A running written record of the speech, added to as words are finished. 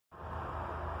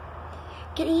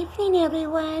Good evening,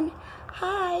 everyone.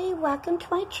 Hi, welcome to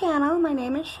my channel. My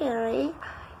name is Sherry,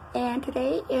 and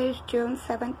today is June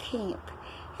 17th.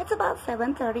 It's about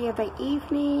 7:30 of the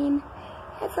evening.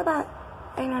 It's about,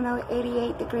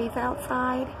 88 degrees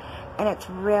outside, and it's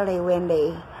really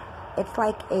windy. It's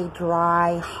like a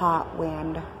dry, hot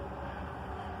wind.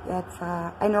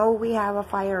 I know we have a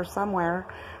fire somewhere.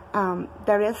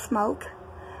 There is smoke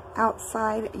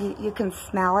outside. You can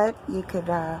smell it. You could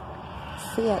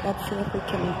see it. Let's see if we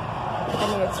can.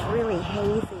 It's really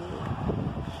hazy.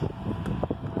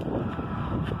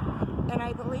 And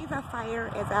I believe the fire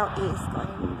is out east,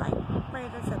 going like where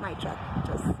my truck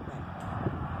just went.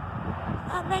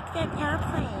 Like an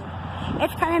airplane.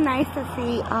 It's kind of nice to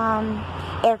see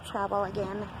air travel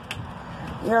again.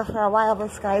 For a while the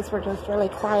skies were just really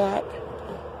quiet.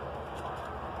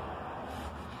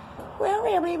 Well,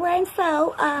 everyone,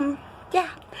 so, yeah,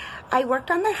 I worked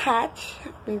on the hutch.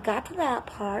 We got to that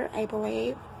part, I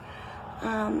believe.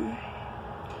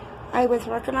 I was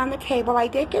working on the table. I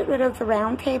did get rid of the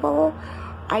round table.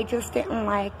 I just didn't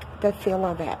like the feel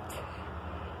of it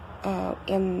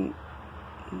in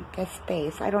the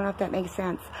space. I don't know if that makes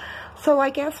sense. So I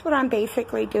guess what I'm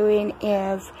basically doing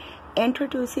is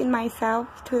introducing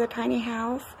myself to the tiny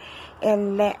house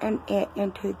and letting it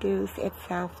introduce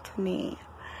itself to me.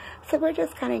 So we're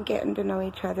just kind of getting to know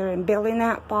each other and building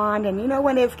that bond. And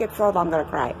when this gets old, I'm going to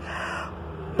cry.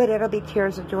 But it'll be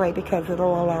tears of joy because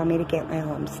it'll allow me to get my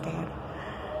homestead.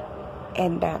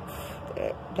 And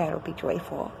that'll be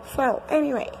joyful. So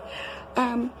anyway,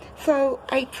 so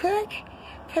I took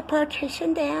the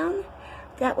partition down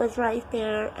that was right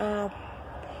there.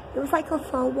 It was like a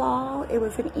faux wall. It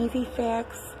was an easy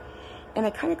fix. And I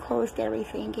kind of closed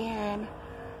everything in.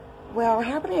 Well,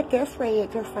 having it this way,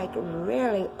 it just like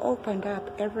really opened up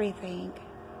everything.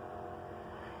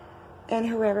 And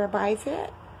whoever buys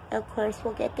it, of course,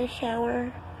 will get the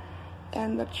shower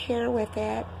and the chair with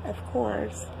it, of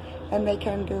course. And they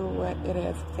can do what it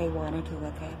is they want to do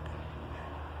with it.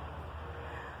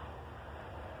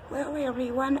 Well,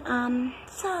 everyone,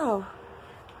 so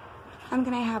I'm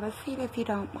going to have a seat if you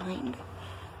don't mind.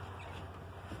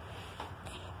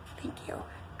 Thank you.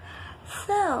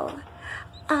 So,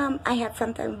 I had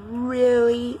something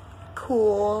really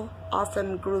cool,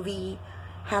 awesome, groovy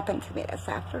happen to me this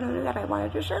afternoon that I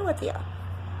wanted to share with you.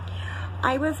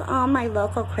 I was on my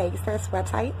local Craigslist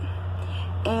website,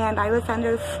 and I was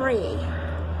under free.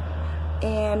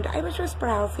 And I was just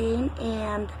browsing,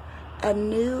 and a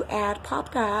new ad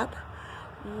popped up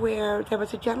where there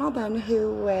was a gentleman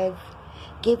who was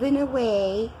giving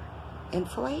away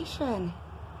insulation.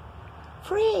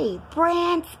 Free,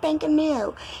 brand spanking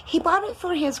new. He bought it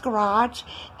for his garage,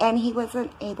 and he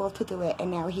wasn't able to do it, and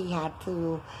now he had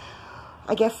to,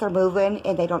 I guess they're moving,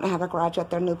 and they don't have a garage at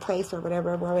their new place or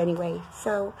whatever. Well, anyway,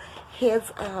 so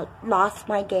his lost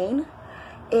my gain.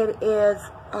 It is,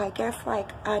 I guess,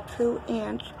 like a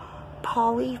 2-inch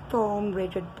polyfoam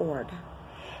rigid board,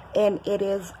 and it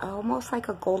is almost like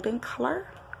a golden color,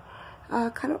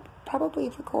 kind of probably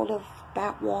the gold of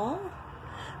that wall,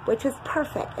 which is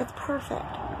perfect. It's perfect.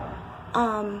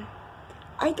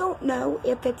 I don't know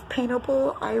if it's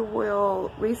paintable. I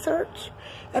will research,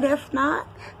 and if not,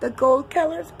 the gold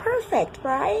color is perfect,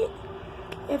 right?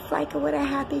 It's like what a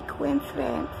happy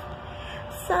coincidence.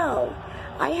 So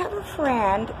I have a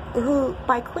friend who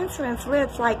by coincidence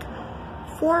lives like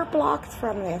 4 blocks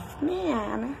from this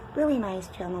man. Really nice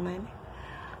gentleman.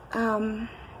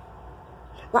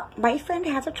 Well, my friend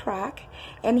has a truck,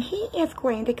 and he is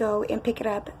going to go and pick it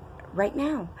up right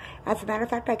now. As a matter of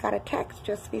fact, I got a text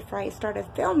just before I started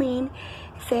filming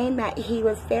saying that he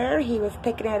was there, he was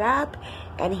picking it up,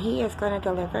 and he is going to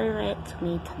deliver it to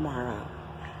me tomorrow.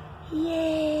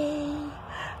 Yay!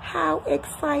 How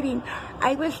exciting.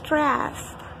 I was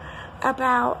stressed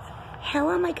about how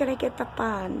am I going to get the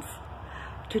funds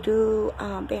to do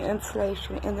the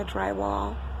insulation in the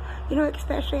drywall.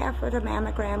 Especially after the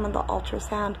mammogram and the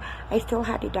ultrasound, I still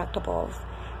had deductibles.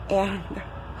 And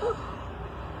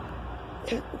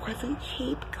it wasn't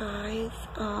cheap, guys.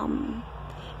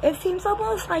 It seems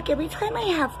almost like every time I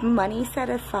have money set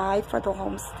aside for the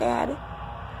homestead,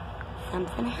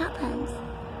 something happens.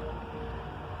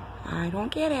 I don't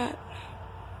get it.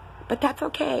 But that's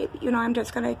okay. I'm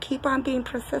just going to keep on being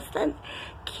persistent,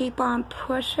 keep on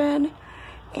pushing,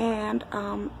 and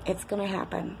it's going to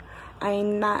happen.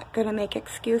 I'm not going to make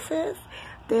excuses.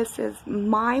 This is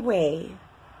my way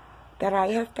that I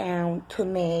have found to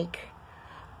make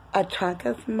a chunk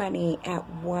of money at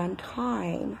one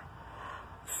time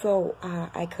so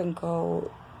I can go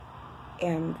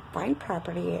and find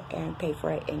property and pay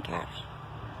for it in cash.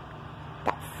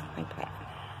 That's my plan.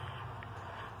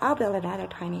 I'll build another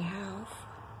tiny house.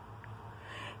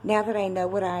 now that I know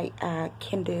what I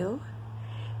can do,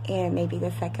 and maybe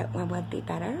the second one would be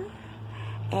better.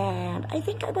 And I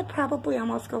think I would probably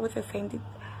almost go with the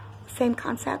same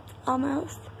concept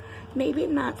almost. Maybe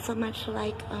not so much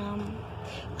like,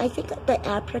 I think the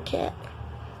apricot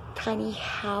tiny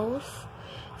house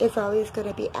is always going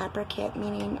to be apricot,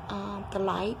 meaning the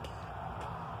light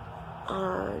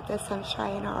or the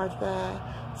sunshine or the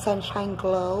sunshine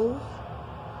glow.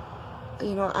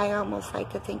 You know, I almost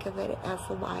like to think of it as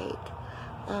light,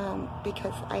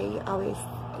 because I always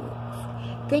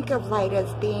think of light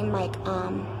as being like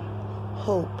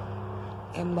hope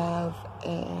and love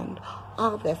and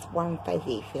all this warm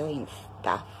fuzzy feeling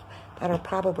stuff that'll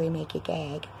probably make you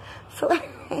gag. So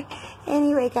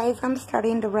anyway, guys, I'm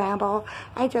starting to ramble.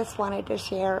 I just wanted to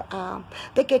share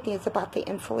the good news about the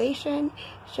insulation,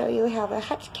 show you how the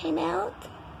hutch came out,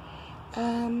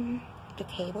 the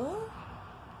table,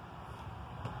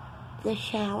 the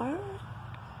shower,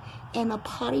 and the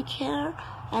potty chair.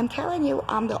 I'm telling you,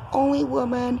 I'm the only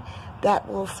woman that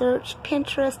will search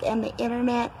Pinterest and the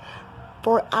internet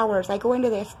for hours. I go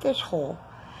into this fish hole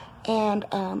and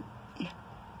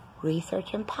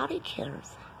researching potty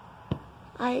chairs.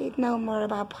 I know more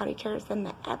about potty chairs than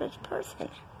the average person.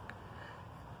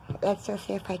 Let's just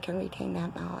see if I can retain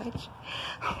that knowledge.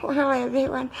 Well,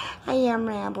 everyone, I am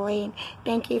rambling.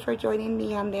 Thank you for joining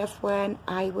me on this one.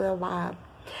 I will,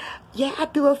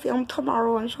 do a film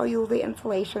tomorrow and show you the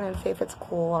insulation and see if it's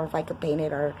cool or if I can paint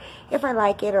it or if I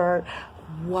like it or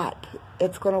what.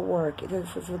 It's going to work.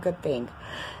 This is a good thing.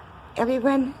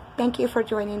 Everyone, thank you for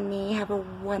joining me. Have a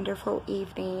wonderful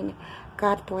evening.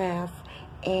 God bless.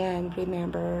 And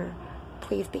remember,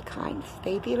 please be kind.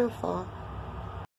 Stay beautiful.